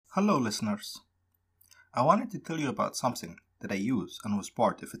Hello, listeners. I wanted to tell you about something that I use and was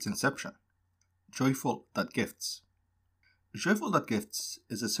part of its inception Joyful.gifts. Joyful.gifts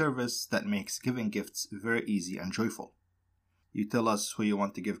is a service that makes giving gifts very easy and joyful. You tell us who you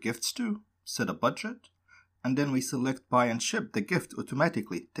want to give gifts to, set a budget, and then we select, buy, and ship the gift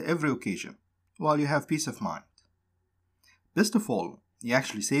automatically to every occasion, while you have peace of mind. Best of all, you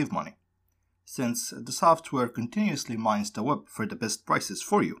actually save money, since the software continuously mines the web for the best prices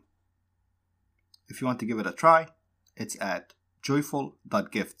for you. If you want to give it a try, it's at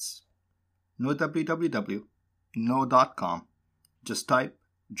joyful.gifts. No www, no .com, just type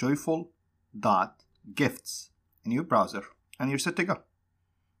joyful.gifts in your browser and you're set to go.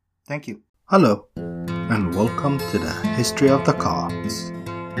 Thank you. Hello, and welcome to the History of the Cards,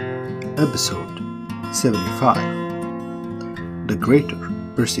 Episode 75, The Greater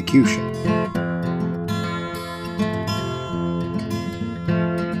Persecution.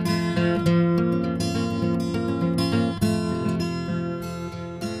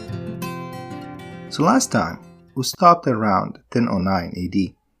 So last time, we stopped around 1009 AD,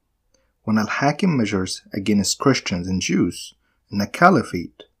 when Al-Hakim measures against Christians and Jews in the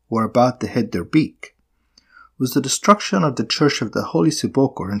Caliphate were about to hit their peak, with the destruction of the Church of the Holy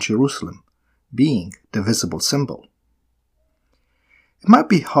Sepulchre in Jerusalem being the visible symbol. It might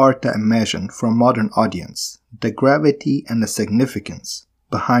be hard to imagine for a modern audience the gravity and the significance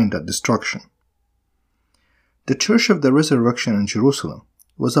behind that destruction. The Church of the Resurrection in Jerusalem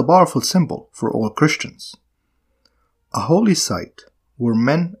was a powerful symbol for all Christians, a holy site where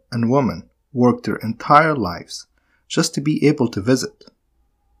men and women worked their entire lives just to be able to visit.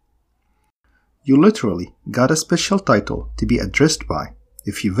 You literally got a special title to be addressed by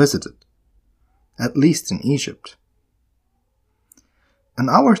if you visited, at least in Egypt. In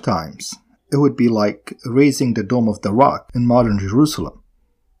our times, it would be like raising the Dome of the Rock in modern Jerusalem,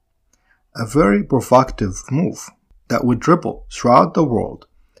 a very provocative move that would ripple throughout the world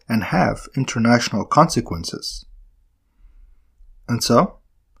and have international consequences. And so,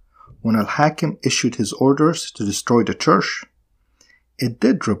 when Al-Hakim issued his orders to destroy the church, it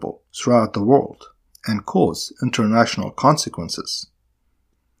did ripple throughout the world and cause international consequences.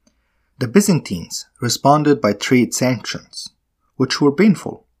 The Byzantines responded by trade sanctions, which were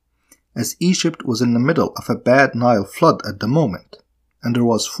painful, as Egypt was in the middle of a bad Nile flood at the moment, and there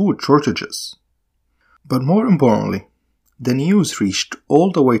was food shortages. But more importantly, the news reached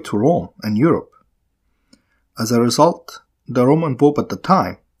all the way to Rome and Europe. As a result, the Roman Pope at the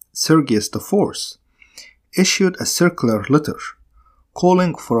time, Sergius IV, issued a circular letter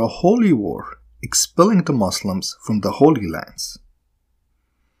calling for a holy war expelling the Muslims from the Holy Lands.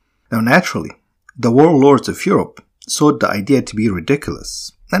 Now naturally, the warlords of Europe saw the idea to be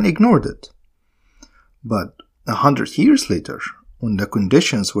ridiculous and ignored it. But 100 years later, when the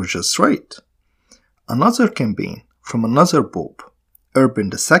conditions were just right, another campaign from another pope,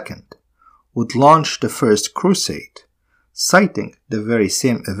 Urban II, would launch the First Crusade, citing the very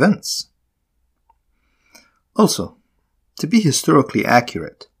same events. Also, to be historically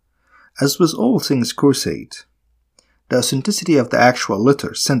accurate, as with all things crusade, the authenticity of the actual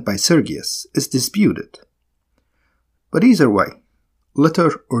letter sent by Sergius is disputed. But either way,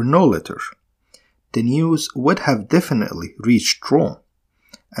 letter or no letter, the news would have definitely reached Rome,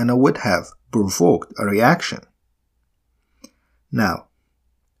 and it would have provoked a reaction. Now,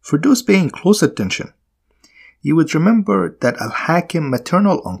 for those paying close attention, you would remember that Al-Hakim's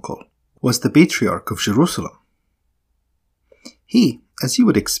maternal uncle was the Patriarch of Jerusalem. He, as you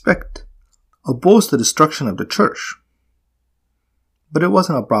would expect, opposed the destruction of the church. But it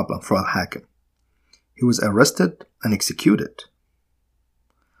wasn't a problem for Al-Hakim. He was arrested and executed.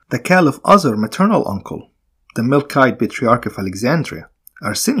 The Caliph's other maternal uncle, the Melkite Patriarch of Alexandria,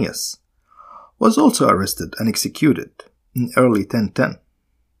 Arsenius, was also arrested and executed in early 1010.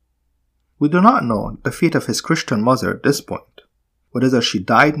 We do not know the fate of his Christian mother at this point, whether she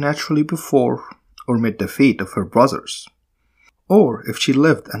died naturally before or met the fate of her brothers, or if she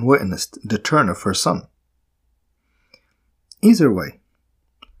lived and witnessed the turn of her son. Either way,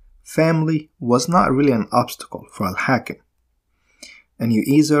 family was not really an obstacle for Al-Hakim, and you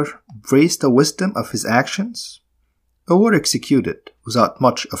either praised the wisdom of his actions or were executed without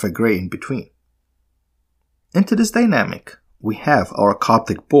much of a gray in between. Into this dynamic, we have our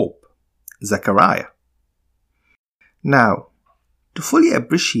Coptic Pope, Zechariah. Now, to fully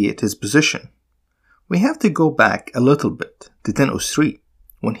appreciate his position, we have to go back a little bit to 1003,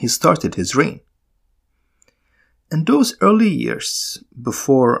 when he started his reign. In those early years,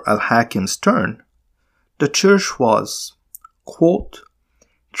 before Al-Hakim's turn, the church was, quote,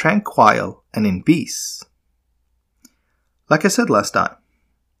 tranquil and in peace. Like I said last time,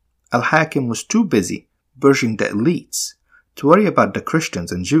 Al-Hakim was too busy purging the elites to worry about the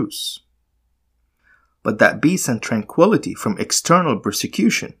Christians and Jews. But that peace and tranquility from external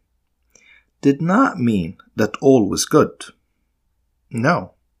persecution did not mean that all was good.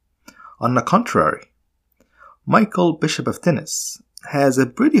 No. On the contrary, Michael, Bishop of Thinis, has a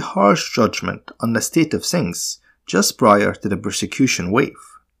pretty harsh judgment on the state of things just prior to the persecution wave.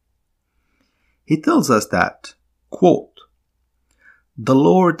 He tells us that, quote, "The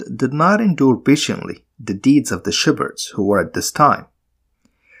Lord did not endure patiently the deeds of the shepherds who were at this time,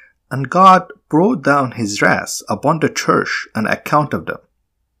 and God brought down his wrath upon the church on account of them.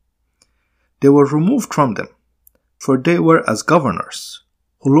 They were removed from them, for they were as governors,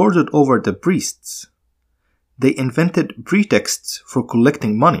 who lorded over the priests. They invented pretexts for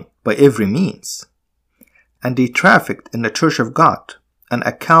collecting money by every means, and they trafficked in the church of God on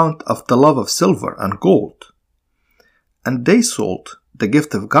account of the love of silver and gold, and they sold the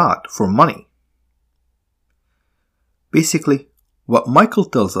gift of God for money." Basically, what Michael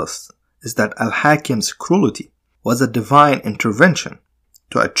tells us is that Al-Hakim's cruelty was a divine intervention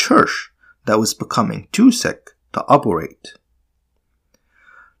to a church that was becoming too sick to operate.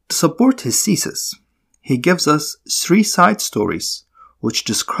 To support his thesis, he gives us 3 side stories which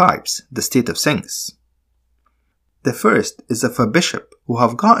describes the state of things. The first is of a bishop who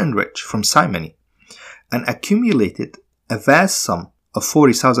have gotten rich from simony and accumulated a vast sum of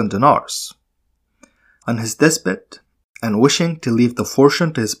 40,000 dinars. On his deathbed, and wishing to leave the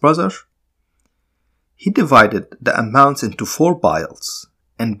fortune to his brother, he divided the amounts into 4 piles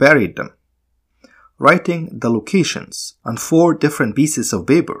and buried them, writing the locations on 4 different pieces of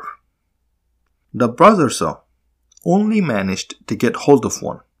paper. The brother, though, only managed to get hold of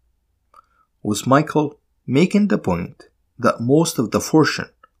one, with Michael making the point that most of the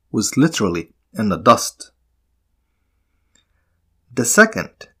fortune was literally in the dust. The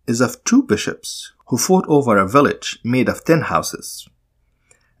second is of 2 bishops who fought over a village made of 10 houses,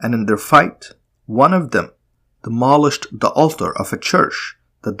 and in their fight, one of them demolished the altar of a church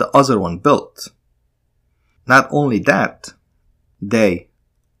that the other one built. Not only that, they,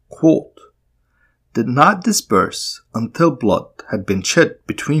 quote, "did not disperse until blood had been shed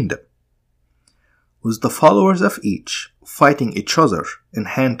between them, with the followers of each fighting each other in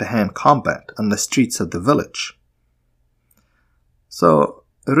hand-to-hand combat on the streets of the village." So,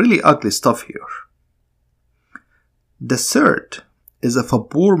 really ugly stuff here. The third is of a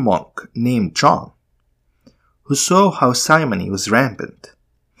poor monk named John, who saw how simony was rampant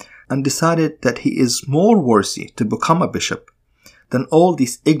and decided that he is more worthy to become a bishop than all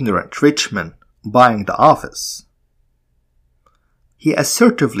these ignorant rich men buying the office. He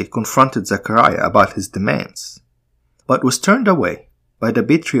assertively confronted Zechariah about his demands, but was turned away by the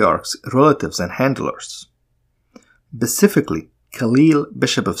patriarch's relatives and handlers, specifically Khalil,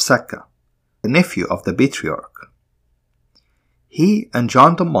 Bishop of Sakka, the nephew of the patriarch. He and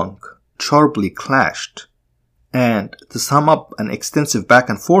John the monk sharply clashed, and to sum up an extensive back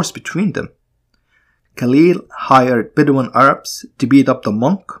and forth between them, Khalil hired Bedouin Arabs to beat up the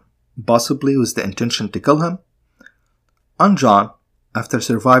monk, possibly with the intention to kill him, and John, after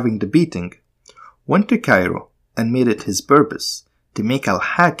surviving the beating, went to Cairo and made it his purpose to make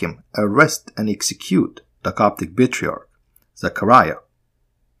Al-Hakim arrest and execute the Coptic patriarch, Zechariah,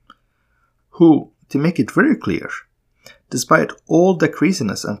 who, to make it very clear, despite all the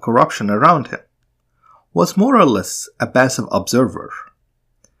craziness and corruption around him, was more or less a passive observer,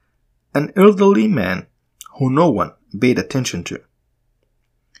 an elderly man who no one paid attention to.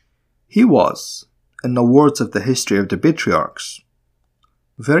 He was, in the words of the history of the patriarchs,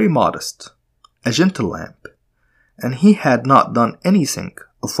 very modest, a gentle lamb, and he had not done anything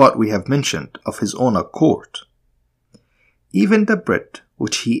of what we have mentioned of his own accord. Even the bread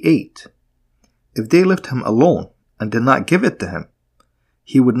which he ate, if they left him alone and did not give it to him,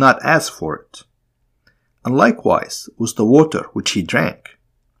 he would not ask for it. And likewise was the water which he drank.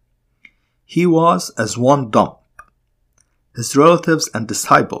 He was as one dumb. His relatives and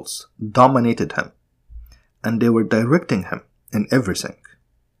disciples dominated him, and they were directing him in everything.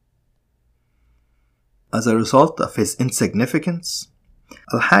 As a result of his insignificance,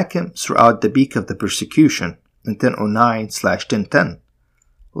 Al-Hakim, throughout the peak of the persecution in 1009/1010,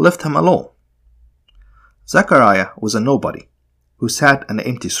 left him alone. Zechariah was a nobody who sat on an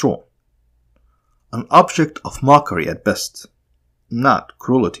empty throne, an object of mockery at best, not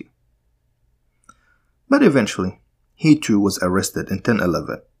cruelty. But eventually, he too was arrested in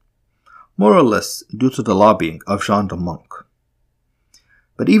 1011, more or less due to the lobbying of John the monk.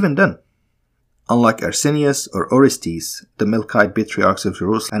 But even then, unlike Arsenius or Orestes, the Melkite patriarchs of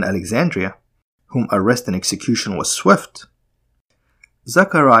Jerusalem and Alexandria, whom arrest and execution was swift,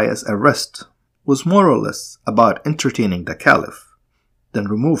 Zachariah's arrest was more or less about entertaining the Caliph than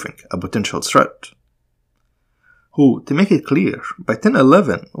removing a potential threat, who, to make it clear, by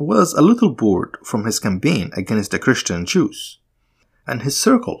 1011 was a little bored from his campaign against the Christian Jews, and his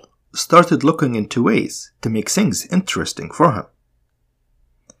circle started looking into ways to make things interesting for him.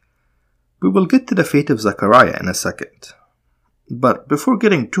 We will get to the fate of Zachariah in a second, but before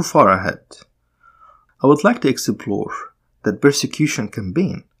getting too far ahead, I would like to explore that persecution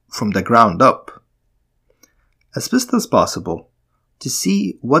campaign from the ground up, as best as possible, to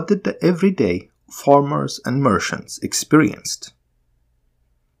see what did the everyday farmers and merchants experienced.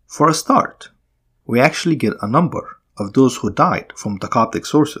 For a start, we actually get a number of those who died from the Coptic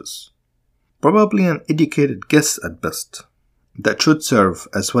sources, probably an educated guess at best, that should serve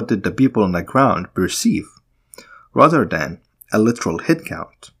as what did the people on the ground perceive, rather than a literal head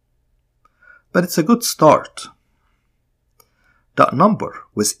count. But it's a good start. That number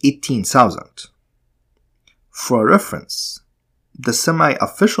was 18,000. For a reference, the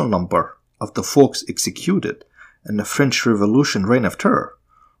semi-official number of the folks executed in the French Revolution Reign of Terror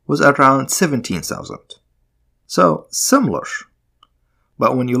was around 17,000. So, similar.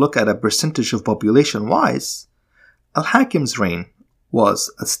 But when you look at a percentage of population wise, Al-Hakim's reign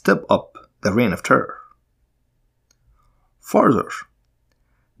was a step up the Reign of Terror. Further,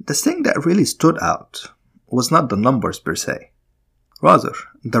 the thing that really stood out was not the numbers per se, rather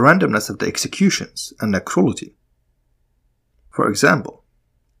the randomness of the executions and the cruelty. For example,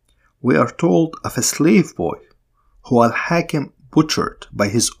 we are told of a slave boy who Al-Hakim butchered by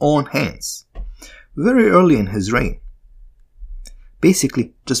his own hands very early in his reign,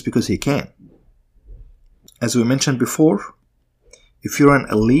 basically just because he can. As we mentioned before, if you're an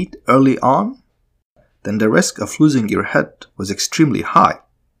elite early on, then the risk of losing your head was extremely high,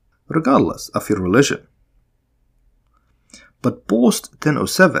 regardless of your religion. But post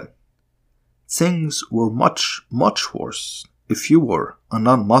 1007, things were much, much worse if you were a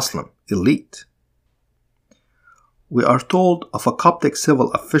non-Muslim elite. We are told of a Coptic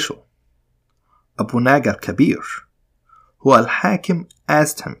civil official, Abu Nag al-Kabir, who Al-Hakim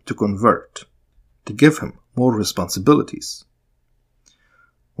asked him to convert, to give him more responsibilities.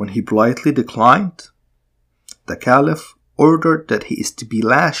 When he politely declined, the Caliph ordered that he is to be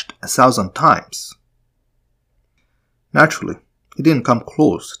lashed 1,000 times. Naturally, he didn't come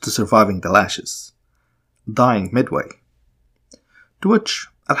close to surviving the lashes, dying midway, to which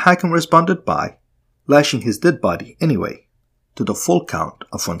Al-Hakim responded by lashing his dead body anyway, to the full count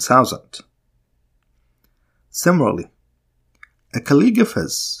of 1,000. Similarly, a colleague of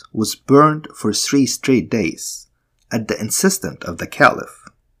his was burned for 3 straight days at the insistence of the Caliph.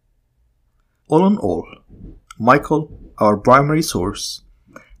 All in all, Michael, our primary source,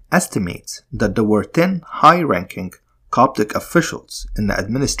 estimates that there were 10 high-ranking Coptic officials in the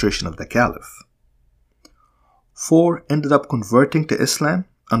administration of the Caliph. 4 ended up converting to Islam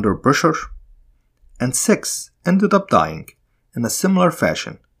under pressure, and 6 ended up dying in a similar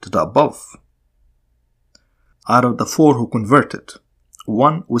fashion to the above. Out of the 4 who converted,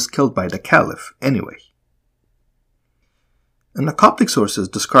 1 was killed by the Caliph anyway. In the Coptic sources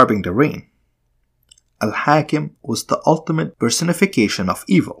describing the reign, Al-Hakim was the ultimate personification of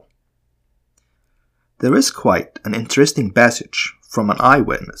evil. There is quite an interesting passage from an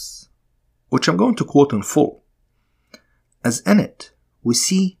eyewitness, which I'm going to quote in full, as in it we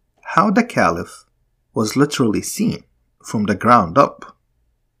see how the Caliph was literally seen from the ground up.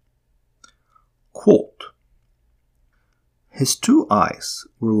 Quote, "His 2 eyes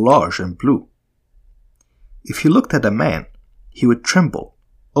were large and blue. If he looked at a man, he would tremble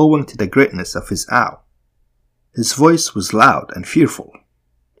owing to the greatness of his eye. His voice was loud and fearful.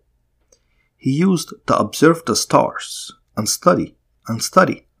 He used to observe the stars and study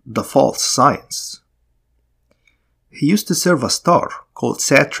the false science. He used to serve a star called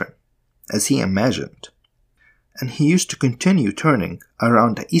Saturn, as he imagined, and he used to continue turning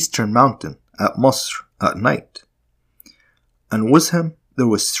around the eastern mountain at Masr at night. And with him there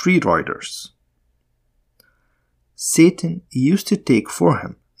was 3 riders. Satan used to take for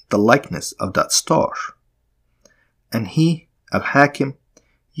him the likeness of that star, and he, Al-Hakim,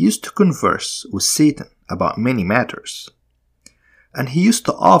 used to converse with Satan about many matters, and he used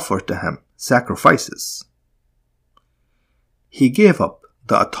to offer to him sacrifices. He gave up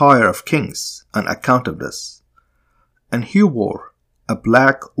the attire of kings on account of this, and he wore a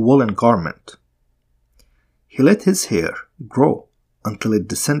black woolen garment. He let his hair grow until it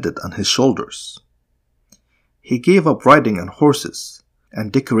descended on his shoulders. He gave up riding on horses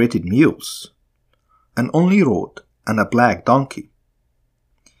and decorated mules, and only rode on a black donkey.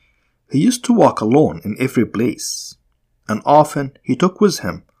 He used to walk alone in every place, and often he took with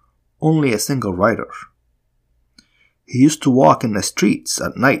him only a single rider. He used to walk in the streets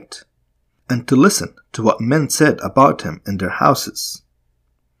at night and to listen to what men said about him in their houses.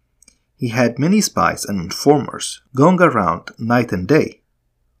 He had many spies and informers going around night and day,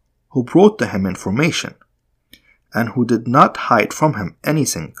 who brought to him information, and who did not hide from him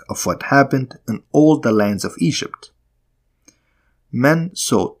anything of what happened in all the lands of Egypt. Men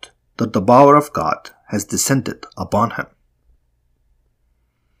thought that the power of God has descended upon him.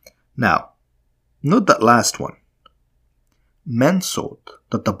 Now, note that last one. Men thought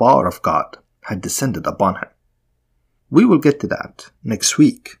that the power of God had descended upon him. We will get to that next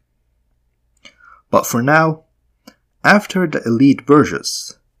week. But for now, after the elite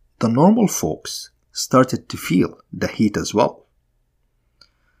burgesses, the normal folks started to feel the heat as well.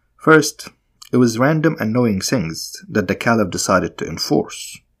 First, it was random annoying things that the caliph decided to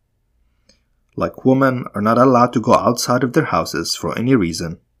enforce. Like women are not allowed to go outside of their houses for any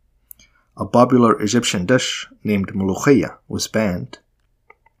reason. A popular Egyptian dish named mulukhiyya was banned.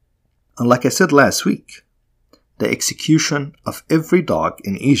 And like I said last week, the execution of every dog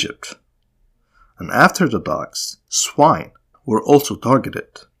in Egypt. And after the dogs, swine were also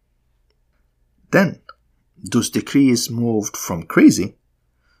targeted. Then, those decrees moved from crazy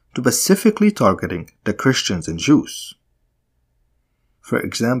to specifically targeting the Christians and Jews. For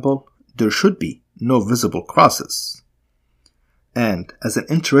example, there should be no visible crosses. And as an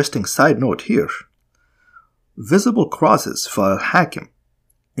interesting side note here, visible crosses for al-Hakim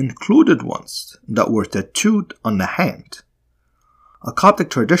included ones that were tattooed on the hand, a Coptic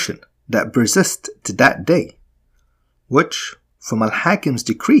tradition that persists to that day, which, from al-Hakim's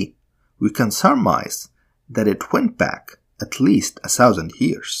decree, we can surmise that it went back at least 1,000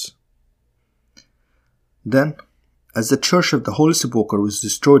 years. Then, as the Church of the Holy Sepulchre was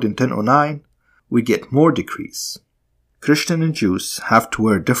destroyed in 1009, we get more decrees. Christians and Jews have to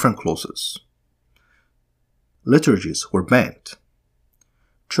wear different clothes. Liturgies were banned.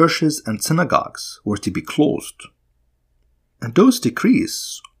 Churches and synagogues were to be closed. And those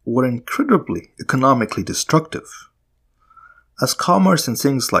decrees were incredibly economically destructive, as commerce in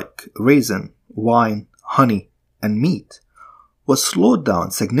things like raisin, wine, honey, and meat was slowed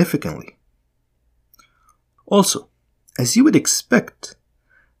down significantly. Also, as you would expect,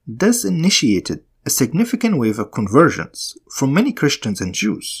 this initiated a significant wave of conversions from many Christians and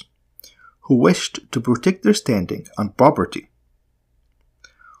Jews who wished to protect their standing and property.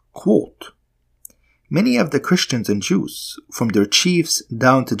 Quote, many of the Christians and Jews, from their chiefs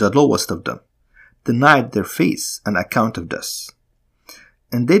down to the lowest of them, denied their faith on account of this,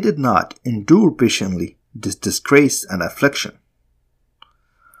 and they did not endure patiently this disgrace and affliction.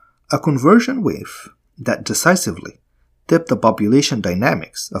 A conversion wave that decisively tipped the population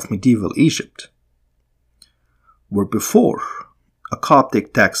dynamics of medieval Egypt. Where before, a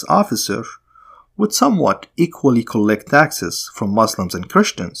Coptic tax officer would somewhat equally collect taxes from Muslims and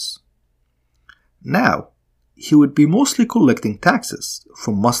Christians, now he would be mostly collecting taxes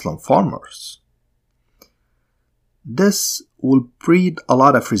from Muslim farmers. This will breed a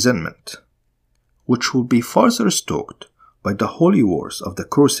lot of resentment, which will be further stoked by the holy wars of the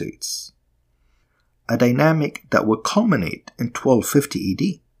Crusades, a dynamic that will culminate in 1250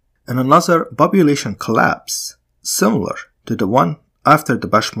 AD, and another population collapse similar to the one after the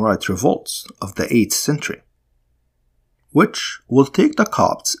Bashmurite revolts of the 8th century, which will take the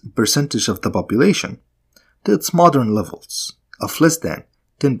Copts' percentage of the population to its modern levels of less than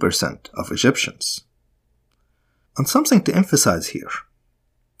 10% of Egyptians. And something to emphasize here,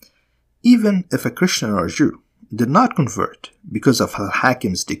 even if a Christian or a Jew did not convert because of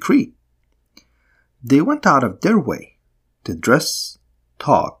al-Hakim's decree, they went out of their way to dress,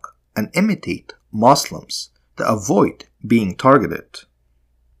 talk, and imitate Muslims to avoid being targeted.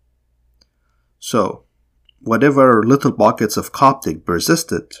 So, whatever little pockets of Coptic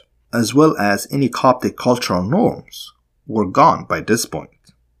persisted, as well as any Coptic cultural norms, were gone by this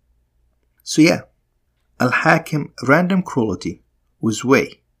point. So yeah, al-Hakim random cruelty was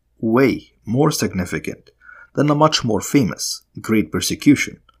way more significant than the much more famous Great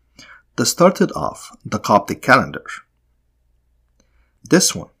Persecution that started off the Coptic calendar.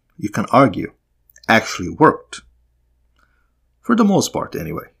 This one, you can argue, actually worked. For the most part,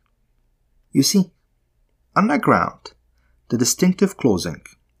 anyway. You see, on the ground, the distinctive clothing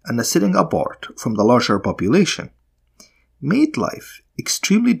and the sitting apart from the larger population made life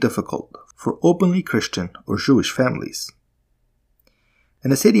extremely difficult for openly Christian or Jewish families.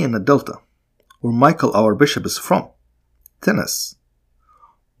 In a city in the Delta, where Michael, our bishop, is from, Tennis,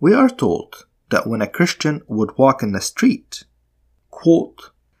 we are told that when a Christian would walk in the street,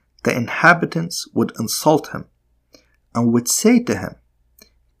 quote, the inhabitants would insult him and would say to him,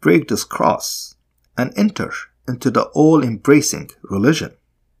 "Break this cross and enter into the all-embracing religion."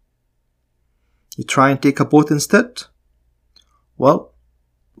 You try and take a boat instead? Well,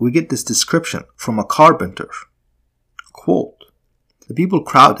 we get this description from a carpenter. Quote, "The people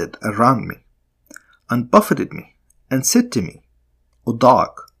crowded around me and buffeted me and said to me, 'O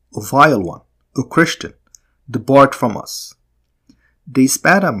dog, O vile one, O Christian, depart from us.' They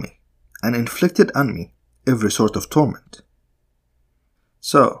spat on me and inflicted on me every sort of torment."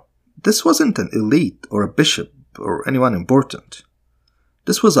 So, this wasn't an elite or a bishop or anyone important.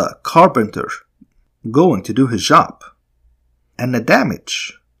 This was a carpenter going to do his job. And the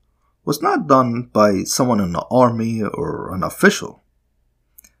damage was not done by someone in the army or an official.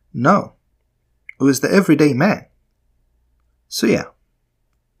 No, it was the everyday man. So yeah,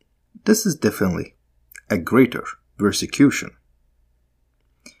 this is definitely a greater persecution.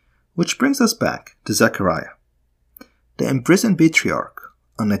 Which brings us back to Zechariah, the imprisoned patriarch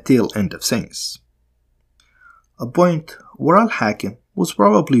on the tail end of things. A point where Al-Hakim was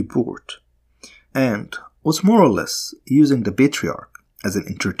probably bored and was more or less using the patriarch as an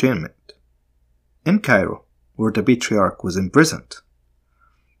entertainment. In Cairo, where the patriarch was imprisoned,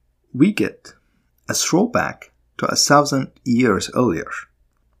 we get a throwback to 1,000 years earlier,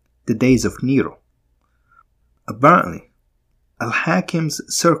 the days of Nero. Apparently, Al-Hakim's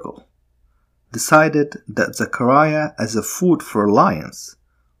circle decided that Zechariah as a food for lions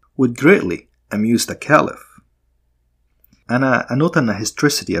would greatly amuse the caliph. And a note on the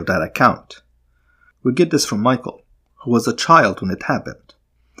historicity of that account. We get this from Michael, who was a child when it happened.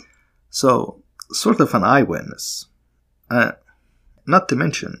 So, sort of an eyewitness. Not to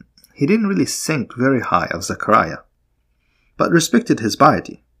mention, he didn't really think very high of Zechariah, but respected his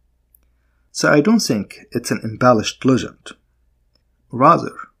piety. So I don't think it's an embellished legend.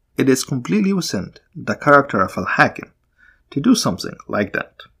 Rather, it is completely within the character of Al-Hakim to do something like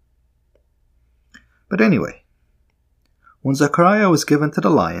that. But anyway, when Zechariah was given to the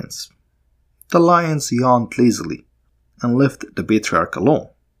lions yawned lazily and left the patriarch alone.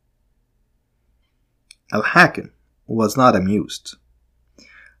 Al-Hakim was not amused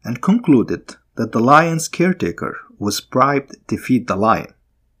and concluded that the lion's caretaker was bribed to feed the lion.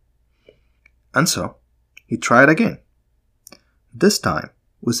 And so, he tried again, this time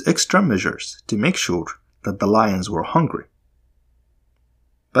with extra measures to make sure that the lions were hungry.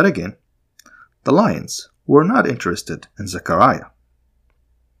 But again, the lions were not interested in Zechariah.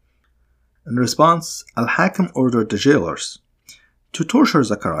 In response, Al-Hakim ordered the jailers to torture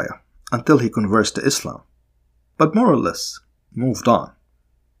Zechariah until he converts to Islam, but more or less moved on.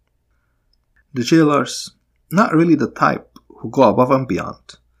 The jailers, not really the type who go above and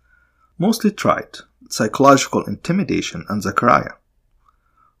beyond, mostly tried psychological intimidation on Zechariah,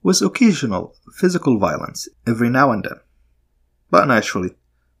 with occasional physical violence every now and then. But naturally,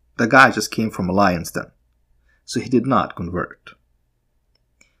 the guy just came from a lion's den, so he did not convert.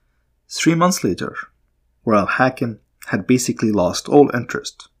 3 months later, where Al-Hakim had basically lost all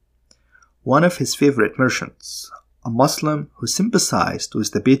interest, one of his favorite merchants, a Muslim who sympathized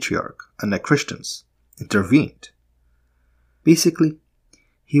with the patriarch and the Christians, intervened. Basically,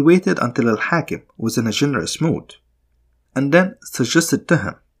 he waited until Al-Hakim was in a generous mood, and then suggested to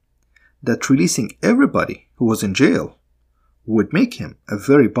him that releasing everybody who was in jail would make him a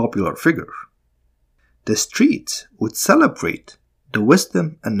very popular figure. The streets would celebrate the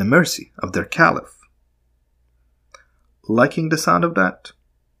wisdom and the mercy of their caliph. Liking the sound of that,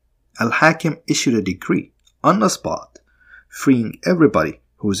 Al-Hakim issued a decree on the spot, freeing everybody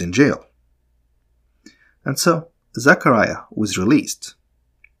who was in jail. And so, Zechariah was released.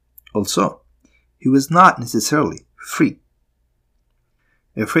 Also, he was not necessarily free.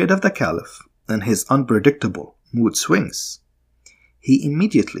 Afraid of the caliph and his unpredictable mood swings, he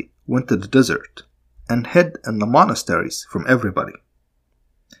immediately went to the desert and hid in the monasteries from everybody.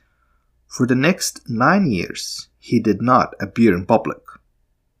 For the next 9 years, he did not appear in public.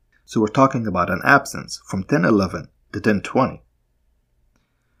 So we're talking about an absence from 1011 to 1020.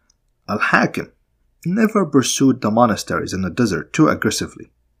 Al-Hakim never pursued the monasteries in the desert too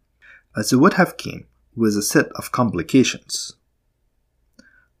aggressively, as it would have came with a set of complications.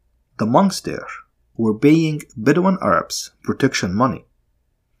 The monks there were paying Bedouin Arabs protection money,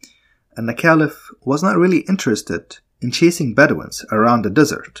 and the caliph was not really interested in chasing Bedouins around the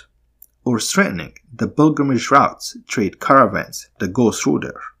desert or threatening the pilgrimage routes trade caravans that go through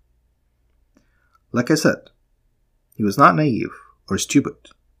there. Like I said, he was not naive or stupid,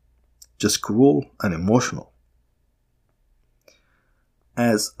 just cruel and emotional.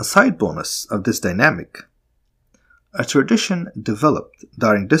 As a side bonus of this dynamic, a tradition developed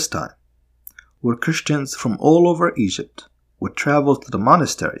during this time where Christians from all over Egypt would travel to the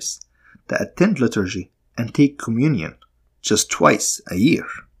monasteries to attend liturgy and take communion just twice a year,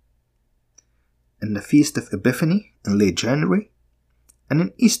 in the Feast of Epiphany in late January and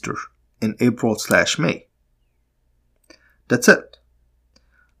in Easter in April/May. That's it.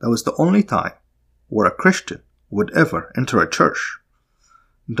 That was the only time where a Christian would ever enter a church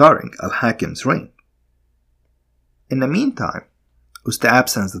during Al-Hakim's reign. In the meantime, with the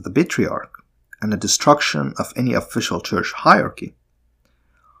absence of the patriarch and the destruction of any official church hierarchy,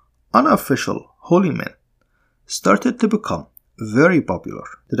 unofficial holy men started to become very popular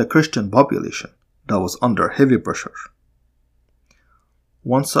to the Christian population that was under heavy pressure.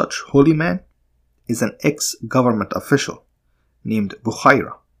 One such holy man is an ex-government official named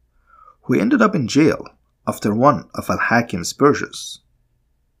Bukhaira, who ended up in jail after one of Al-Hakim's purges.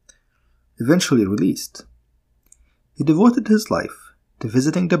 Eventually released, he devoted his life to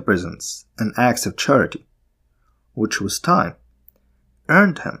visiting the prisons and acts of charity, which with time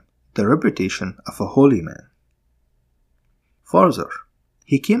earned him the reputation of a holy man. Further,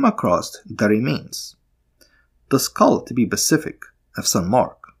 he came across the remains, the skull to be specific, of St.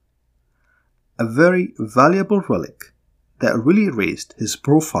 Mark, a very valuable relic that really raised his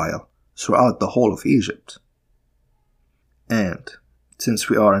profile throughout the whole of Egypt. And since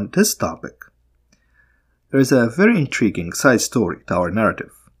we are on this topic, there is a very intriguing side story to our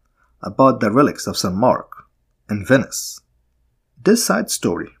narrative about the relics of St. Mark in Venice. This side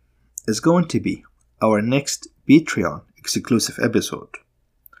story is going to be our next Patreon exclusive episode,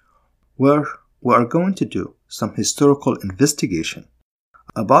 where we are going to do some historical investigation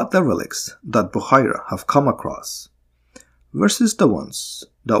about the relics that Bukhaira have come across versus the ones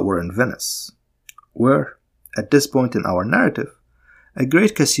that were in Venice, where, at this point in our narrative, a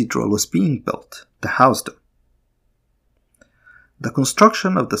great cathedral was being built to house them. The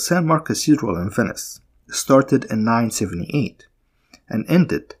construction of the St. Mark Cathedral in Venice started in 978 and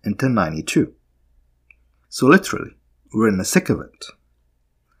ended in 1092. So literally, we're in the thick of it.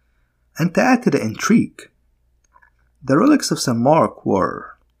 And to add to the intrigue, the relics of St. Mark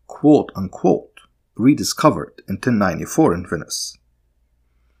were, quote-unquote, rediscovered in 1094 in Venice.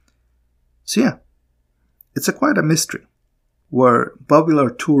 So yeah, it's quite a mystery, where popular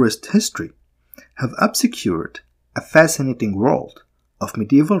tourist history have obscured a fascinating world of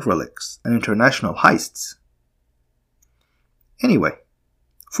medieval relics and international heists. Anyway,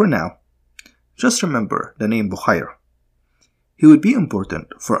 for now, just remember the name Bukhaira. He would be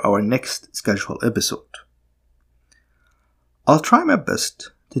important for our next scheduled episode. I'll try my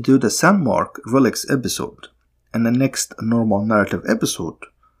best to do the St. Mark Relics episode and the next normal narrative episode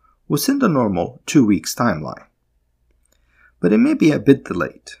within the normal 2 weeks timeline. But it may be a bit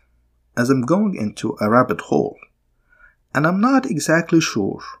delayed, as I'm going into a rabbit hole, and I'm not exactly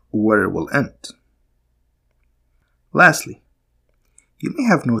sure where it will end. Lastly, you may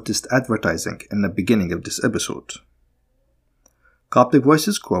have noticed advertising in the beginning of this episode. Coptic Voice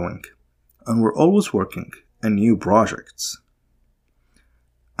is growing, and we're always working on new projects.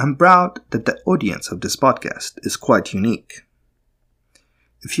 I'm proud that the audience of this podcast is quite unique.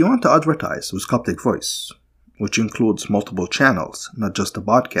 If you want to advertise with Coptic Voice, which includes multiple channels, not just a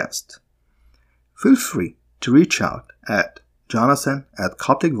podcast, feel free to reach out at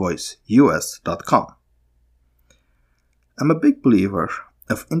jonathan@copticvoiceus.com. I'm a big believer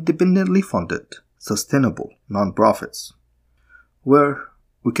of independently funded, sustainable nonprofits, where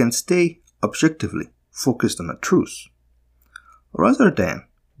we can stay objectively focused on the truth, rather than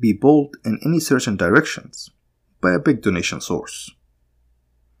be pulled in any certain directions by a big donation source.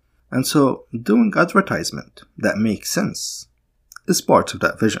 And so, doing advertisement that makes sense is part of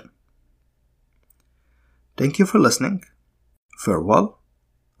that vision. Thank you for listening. Farewell,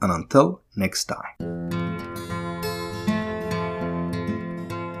 and until next time.